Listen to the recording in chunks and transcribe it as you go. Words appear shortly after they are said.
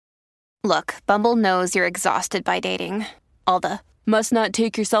Look, Bumble knows you're exhausted by dating. All the, must not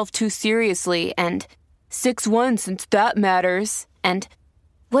take yourself too seriously, and 6'1" since that matters. And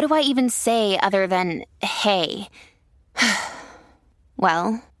what do I even say other than, hey?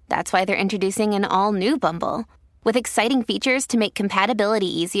 Well, that's why they're introducing an all-new Bumble, with exciting features to make compatibility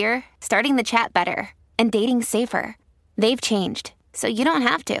easier, starting the chat better, and dating safer. They've changed, so you don't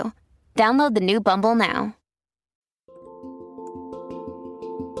have to. Download the new Bumble now.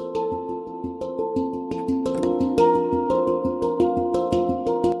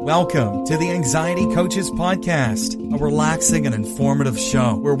 Welcome to the Anxiety Coaches Podcast, a relaxing and informative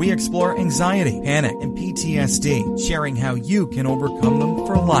show where we explore anxiety, panic, and PTSD, sharing how you can overcome them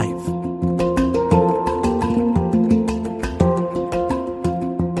for life.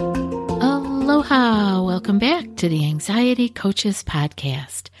 Aloha! Welcome back to the Anxiety Coaches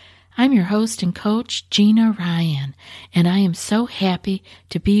Podcast. I'm your host and coach, Gina Ryan, and I am so happy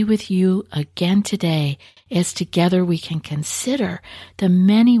to be with you again today as together we can consider the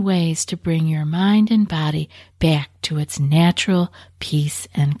many ways to bring your mind and body back to its natural peace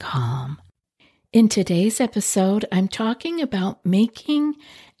and calm. In today's episode, I'm talking about making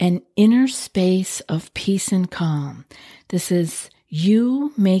an inner space of peace and calm. This is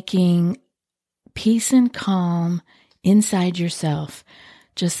you making peace and calm inside yourself.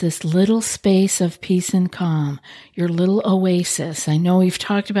 Just this little space of peace and calm, your little oasis. I know we've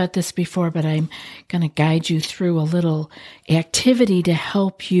talked about this before, but I'm going to guide you through a little activity to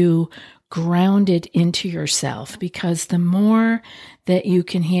help you ground it into yourself, because the more that you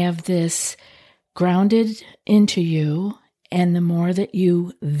can have this grounded into you and the more that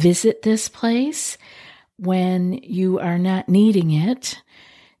you visit this place when you are not needing it,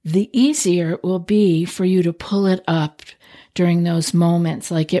 the easier it will be for you to pull it up during those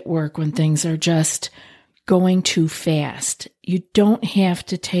moments like at work when things are just going too fast. You don't have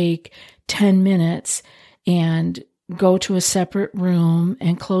to take 10 minutes and go to a separate room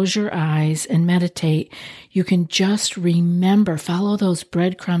and close your eyes and meditate. You can just remember, follow those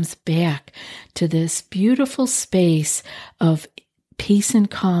breadcrumbs back to this beautiful space of peace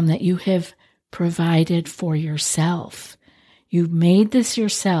and calm that you have provided for yourself. You made this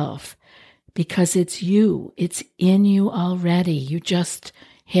yourself because it's you. It's in you already. You just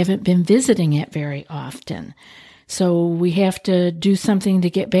haven't been visiting it very often. So we have to do something to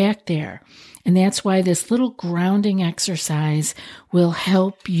get back there. And that's why this little grounding exercise will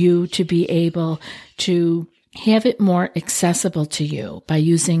help you to be able to have it more accessible to you by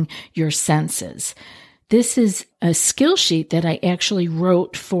using your senses. This is a skill sheet that I actually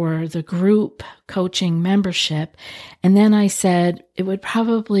wrote for the group coaching membership. And then I said it would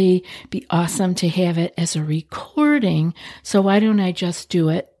probably be awesome to have it as a recording. So why don't I just do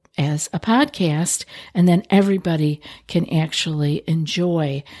it as a podcast, and then everybody can actually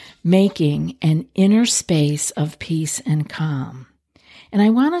enjoy making an inner space of peace and calm. And I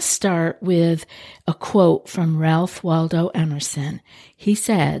want to start with a quote from Ralph Waldo Emerson. He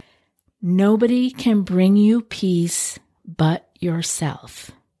said, "Nobody can bring you peace but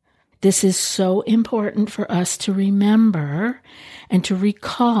yourself." This is so important for us to remember and to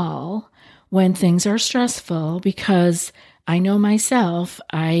recall when things are stressful, because I know myself,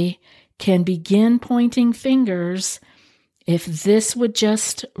 I can begin pointing fingers. If this would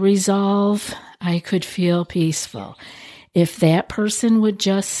just resolve, I could feel peaceful. If that person would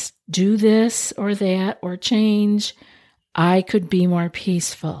just do this or that or change, I could be more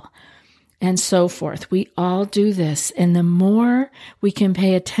peaceful. And so forth. We all do this. And the more we can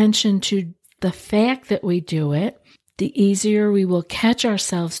pay attention to the fact that we do it, the easier we will catch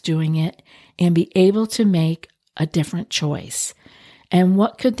ourselves doing it and be able to make a different choice. And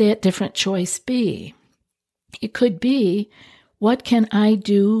what could that different choice be? It could be, what can I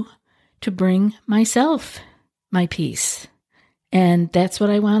do to bring myself my peace? And that's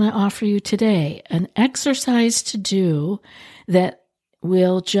what I want to offer you today, an exercise to do that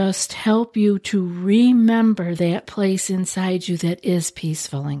will just help you to remember that place inside you that is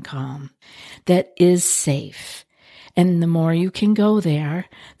peaceful and calm, that is safe. And the more you can go there,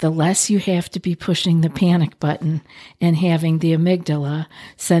 the less you have to be pushing the panic button and having the amygdala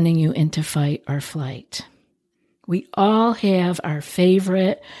sending you into fight or flight. We all have our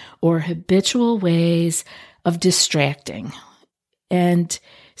favorite or habitual ways of distracting. And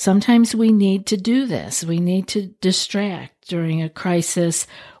sometimes we need to do this. We need to distract during a crisis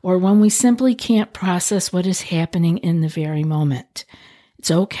or when we simply can't process what is happening in the very moment. It's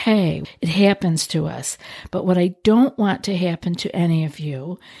okay. It happens to us. But what I don't want to happen to any of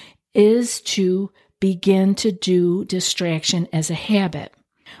you is to begin to do distraction as a habit,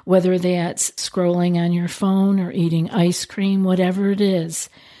 whether that's scrolling on your phone or eating ice cream, whatever it is.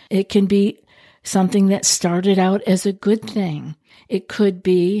 It can be something that started out as a good thing. It could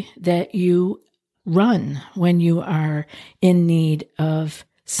be that you run when you are in need of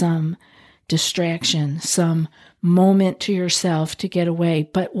some distraction, some moment to yourself to get away.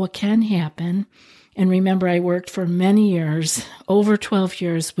 But what can happen, and remember, I worked for many years, over 12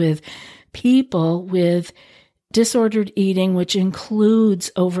 years, with people with disordered eating, which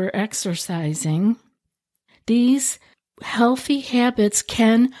includes over-exercising. These healthy habits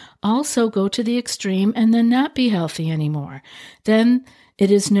can also go to the extreme and then not be healthy anymore. Then it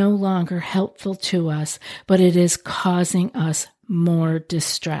is no longer helpful to us, but it is causing us more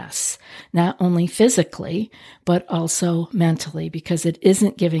distress, not only physically, but also mentally, because it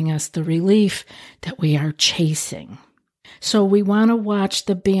isn't giving us the relief that we are chasing. So we want to watch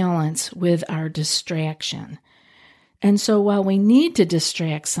the balance with our distraction. And so while we need to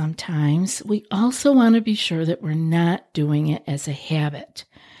distract sometimes, we also want to be sure that we're not doing it as a habit.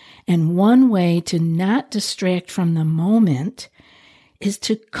 And one way to not distract from the moment is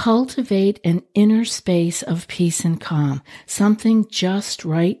to cultivate an inner space of peace and calm, something just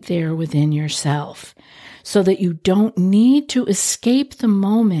right there within yourself, so that you don't need to escape the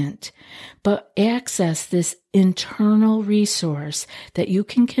moment, but access this internal resource that you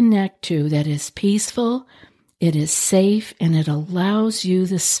can connect to that is peaceful, it is safe, and it allows you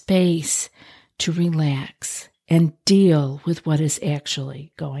the space to relax and deal with what is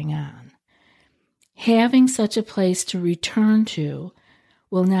actually going on. Having such a place to return to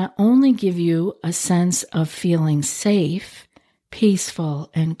will not only give you a sense of feeling safe, peaceful,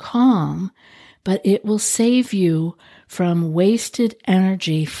 and calm, but it will save you from wasted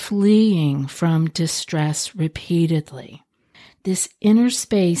energy fleeing from distress repeatedly. This inner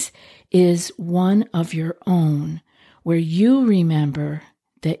space is one of your own, where you remember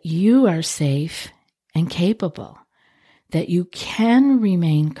that you are safe and capable, that you can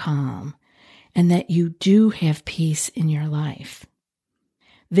remain calm, and that you do have peace in your life.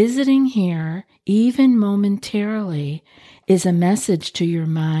 Visiting here, even momentarily, is a message to your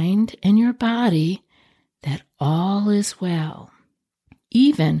mind and your body that all is well,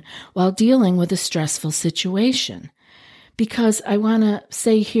 even while dealing with a stressful situation. Because I want to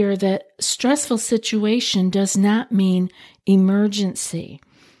say here that stressful situation does not mean emergency.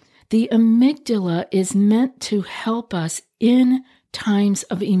 The amygdala is meant to help us in times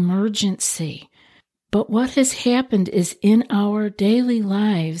of emergency. But what has happened is in our daily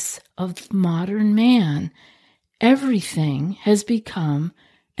lives of modern man, everything has become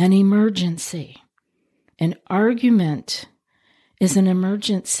an emergency. An argument is an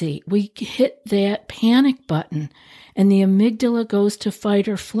emergency. We hit that panic button and the amygdala goes to fight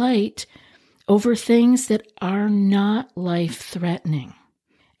or flight over things that are not life-threatening.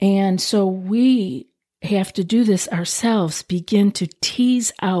 And so we have to do this ourselves, begin to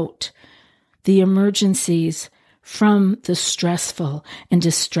tease out the emergencies from the stressful and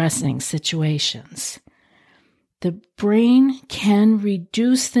distressing situations. The brain can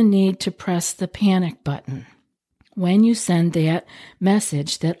reduce the need to press the panic button when you send that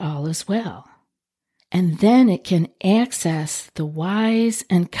message that all is well. And then it can access the wise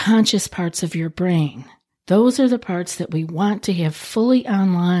and conscious parts of your brain. Those are the parts that we want to have fully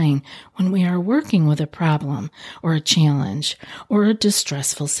online when we are working with a problem or a challenge or a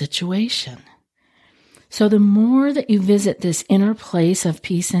distressful situation. So the more that you visit this inner place of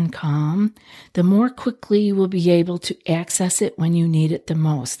peace and calm, the more quickly you will be able to access it when you need it the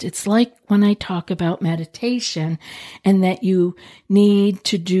most. It's like when I talk about meditation and that you need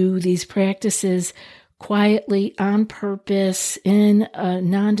to do these practices quietly, on purpose, in a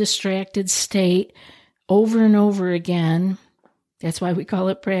non-distracted state over and over again. That's why we call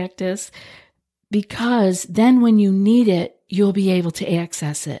it practice, because then when you need it, you'll be able to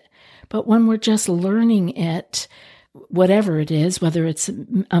access it. But when we're just learning it, whatever it is, whether it's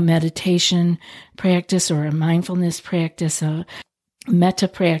a meditation practice or a mindfulness practice, a metta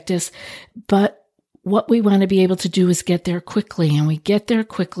practice, but what we want to be able to do is get there quickly, and we get there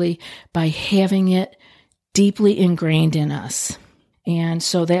quickly by having it deeply ingrained in us. And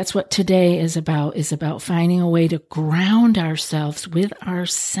so that's what today is about finding a way to ground ourselves with our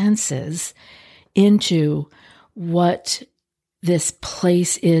senses into what this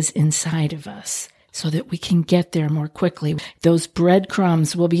place is inside of us so that we can get there more quickly. Those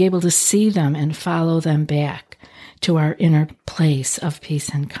breadcrumbs, we'll be able to see them and follow them back to our inner place of peace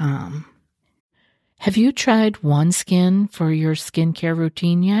and calm. Have you tried OneSkin for your skincare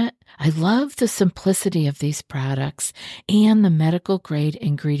routine yet? I love the simplicity of these products and the medical grade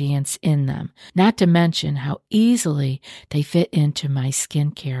ingredients in them, not to mention how easily they fit into my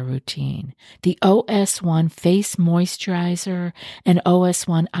skincare routine. The OS1 Face Moisturizer and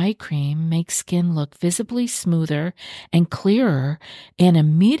OS1 Eye Cream make skin look visibly smoother and clearer and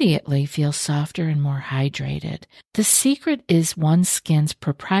immediately feel softer and more hydrated. The secret is OneSkin's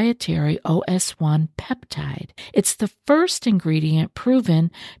proprietary OS1 peptide. It's the first ingredient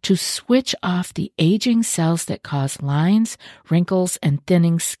proven to switch off the aging cells that cause lines, wrinkles, and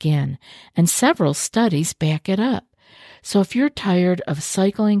thinning skin, and several studies back it up. So if you're tired of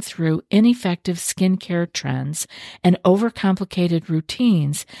cycling through ineffective skincare trends and overcomplicated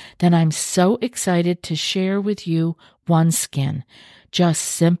routines, then I'm so excited to share with you OneSkin, just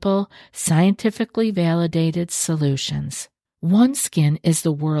simple, scientifically validated solutions. OneSkin is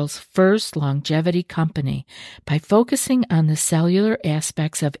the world's first longevity company. By focusing on the cellular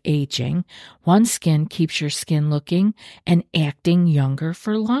aspects of aging, OneSkin keeps your skin looking and acting younger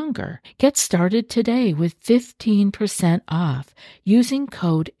for longer. Get started today with 15% off using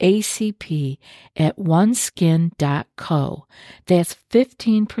code ACP at oneskin.co. That's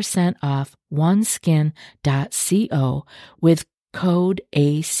 15% off oneskin.co with code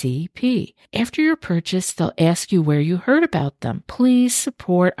ACP. After your purchase, they'll ask you where you heard about them. Please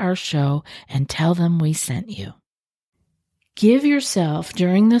support our show and tell them we sent you. Give yourself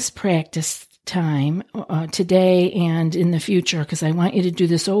during this practice time today and in the future, because I want you to do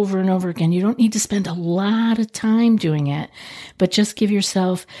this over and over again. You don't need to spend a lot of time doing it, but just give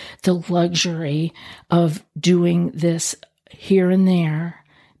yourself the luxury of doing this here and there.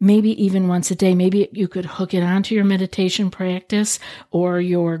 Maybe even once a day. Maybe you could hook it onto your meditation practice or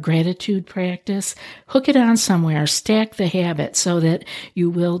your gratitude practice. Hook it on somewhere. Stack the habit so that you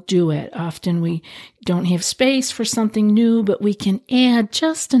will do it. Often we don't have space for something new, but we can add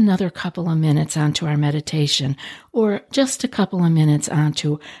just another couple of minutes onto our meditation or just a couple of minutes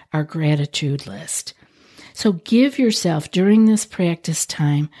onto our gratitude list. So give yourself during this practice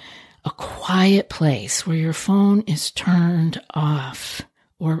time a quiet place where your phone is turned off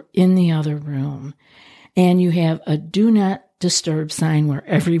or in the other room, and you have a do not disturb sign where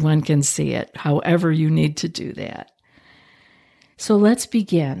everyone can see it, however you need to do that. So let's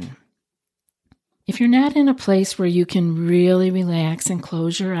begin. If you're not in a place where you can really relax and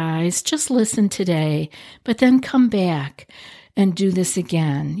close your eyes, just listen today, but then come back and do this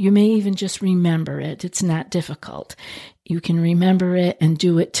again. You may even just remember it. It's not difficult. You can remember it and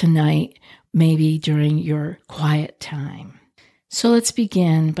do it tonight, maybe during your quiet time. So let's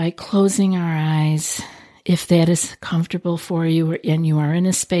begin by closing our eyes, if that is comfortable for you and you are in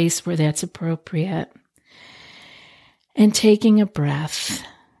a space where that's appropriate, and taking a breath.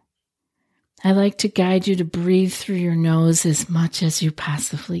 I like to guide you to breathe through your nose as much as you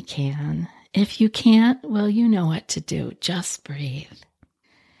possibly can. If you can't, well, you know what to do. Just breathe.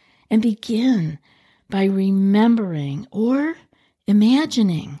 And begin by remembering or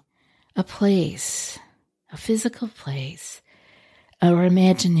imagining a place, a physical place, or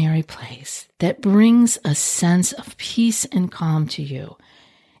imaginary place that brings a sense of peace and calm to you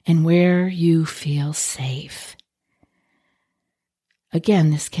and where you feel safe. Again,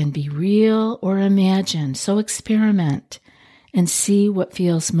 this can be real or imagined, so experiment and see what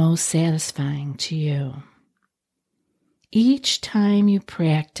feels most satisfying to you. Each time you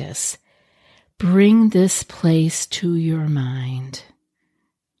practice, bring this place to your mind.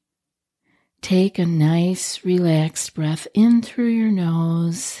 Take a nice, relaxed breath in through your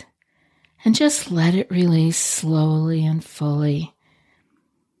nose and just let it release slowly and fully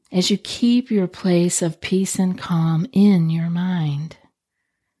as you keep your place of peace and calm in your mind.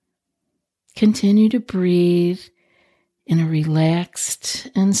 Continue to breathe in a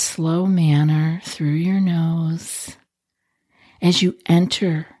relaxed and slow manner through your nose as you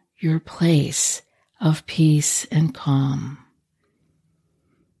enter your place of peace and calm.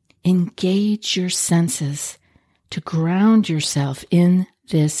 Engage your senses to ground yourself in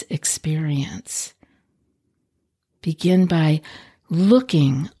this experience. Begin by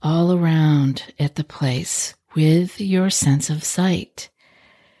looking all around at the place with your sense of sight.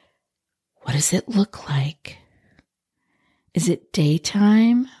 What does it look like? Is it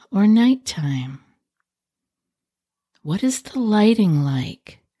daytime or nighttime? What is the lighting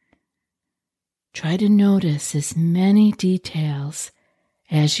like? Try to notice as many details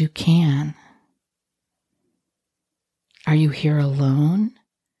as you can. Are you here alone?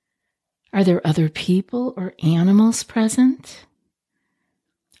 Are there other people or animals present?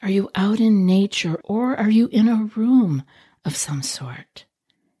 Are you out in nature or are you in a room of some sort?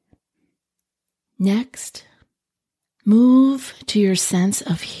 Next, Move to your sense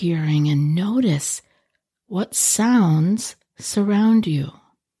of hearing and notice what sounds surround you.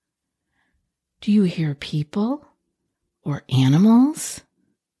 Do you hear people or animals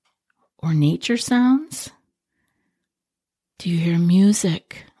or nature sounds? Do you hear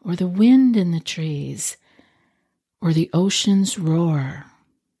music or the wind in the trees or the ocean's roar?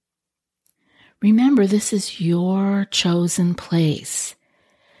 Remember, this is your chosen place.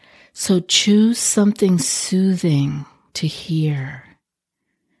 So choose something soothing to hear.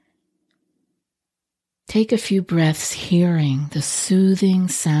 Take a few breaths hearing the soothing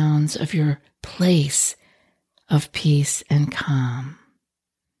sounds of your place of peace and calm.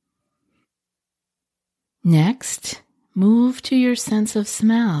 Next, move to your sense of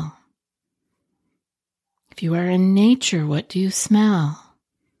smell. If you are in nature, what do you smell?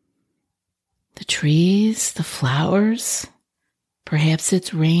 The trees, the flowers. Perhaps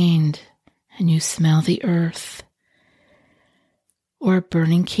it's rained and you smell the earth. Or a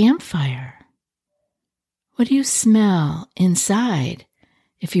burning campfire. What do you smell inside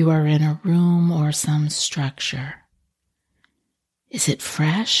if you are in a room or some structure? Is it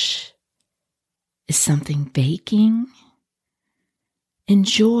fresh? Is something baking?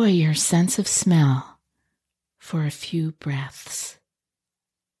 Enjoy your sense of smell for a few breaths.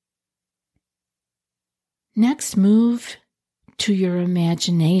 Next, move to your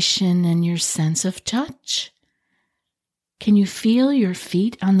imagination and your sense of touch. Can you feel your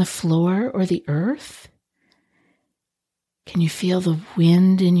feet on the floor or the earth? Can you feel the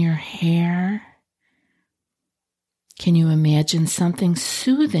wind in your hair? Can you imagine something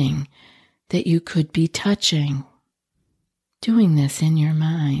soothing that you could be touching? Doing this in your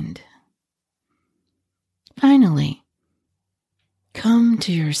mind. Finally, come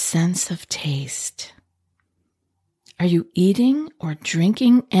to your sense of taste. Are you eating or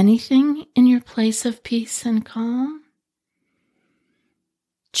drinking anything in your place of peace and calm?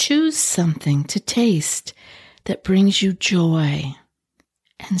 Choose something to taste that brings you joy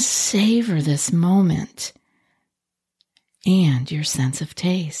and savor this moment and your sense of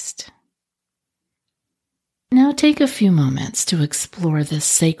taste. Now take a few moments to explore this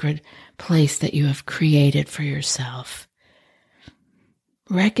sacred place that you have created for yourself.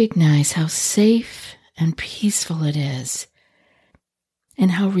 Recognize how safe and peaceful it is,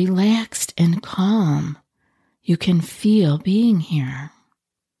 and how relaxed and calm you can feel being here.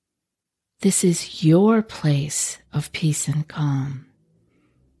 This is your place of peace and calm.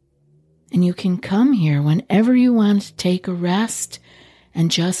 And you can come here whenever you want to take a rest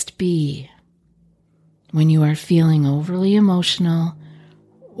and just be. When you are feeling overly emotional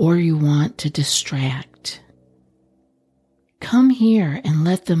or you want to distract. Come here and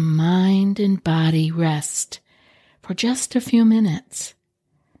let the mind and body rest for just a few minutes.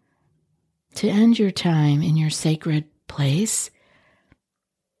 To end your time in your sacred place,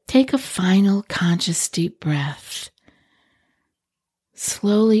 take a final conscious deep breath.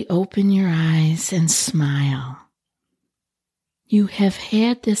 Slowly open your eyes and smile. You have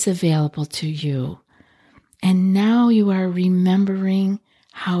had this available to you, and now you are remembering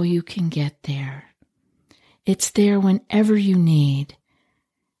how you can get there. It's there whenever you need.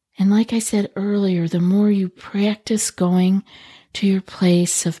 And like I said earlier, the more you practice going to your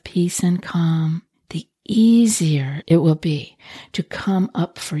place of peace and calm, the easier it will be to come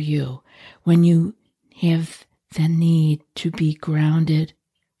up for you when you have the need to be grounded,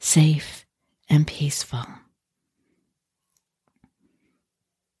 safe, and peaceful.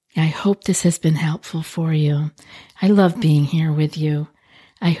 I hope this has been helpful for you. I love being here with you.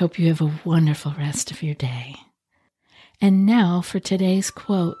 I hope you have a wonderful rest of your day. And now for today's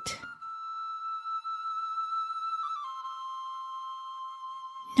quote.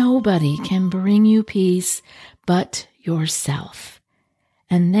 Nobody can bring you peace but yourself.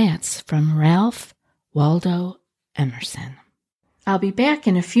 And that's from Ralph Waldo Emerson. I'll be back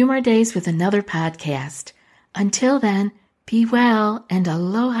in a few more days with another podcast. Until then, be well and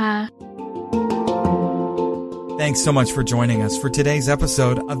aloha. Thanks so much for joining us for today's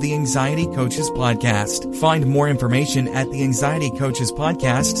episode of the Anxiety Coaches Podcast. Find more information at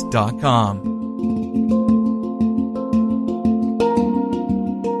theanxietycoachespodcast.com.